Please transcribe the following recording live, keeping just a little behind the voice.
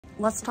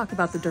let's talk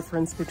about the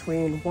difference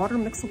between water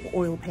mixable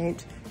oil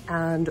paint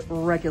and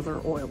regular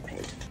oil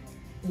paint.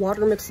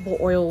 Water mixable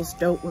oils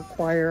don't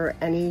require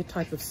any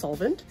type of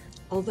solvent,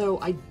 although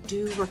I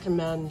do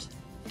recommend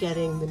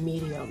getting the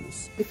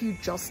mediums. If you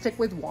just stick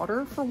with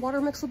water for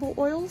water mixable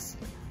oils,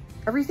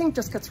 everything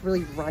just gets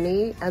really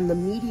runny, and the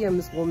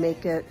mediums will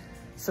make it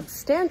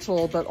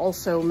substantial but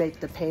also make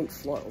the paint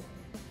flow.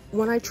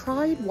 When I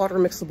tried water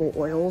mixable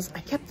oils,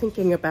 I kept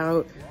thinking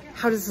about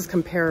how does this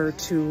compare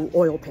to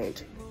oil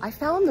paint? I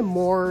found the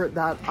more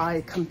that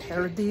I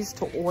compared these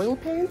to oil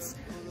paints,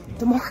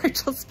 the more I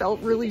just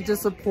felt really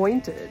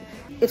disappointed.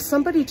 If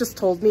somebody just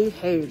told me,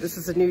 hey, this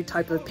is a new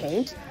type of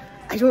paint,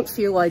 I don't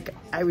feel like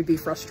I would be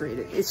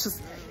frustrated. It's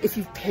just, if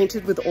you've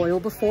painted with oil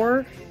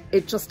before,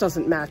 it just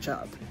doesn't match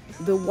up.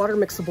 The water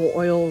mixable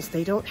oils,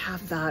 they don't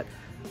have that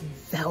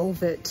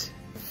velvet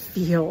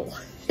feel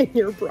in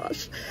your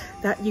brush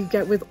that you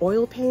get with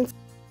oil paints.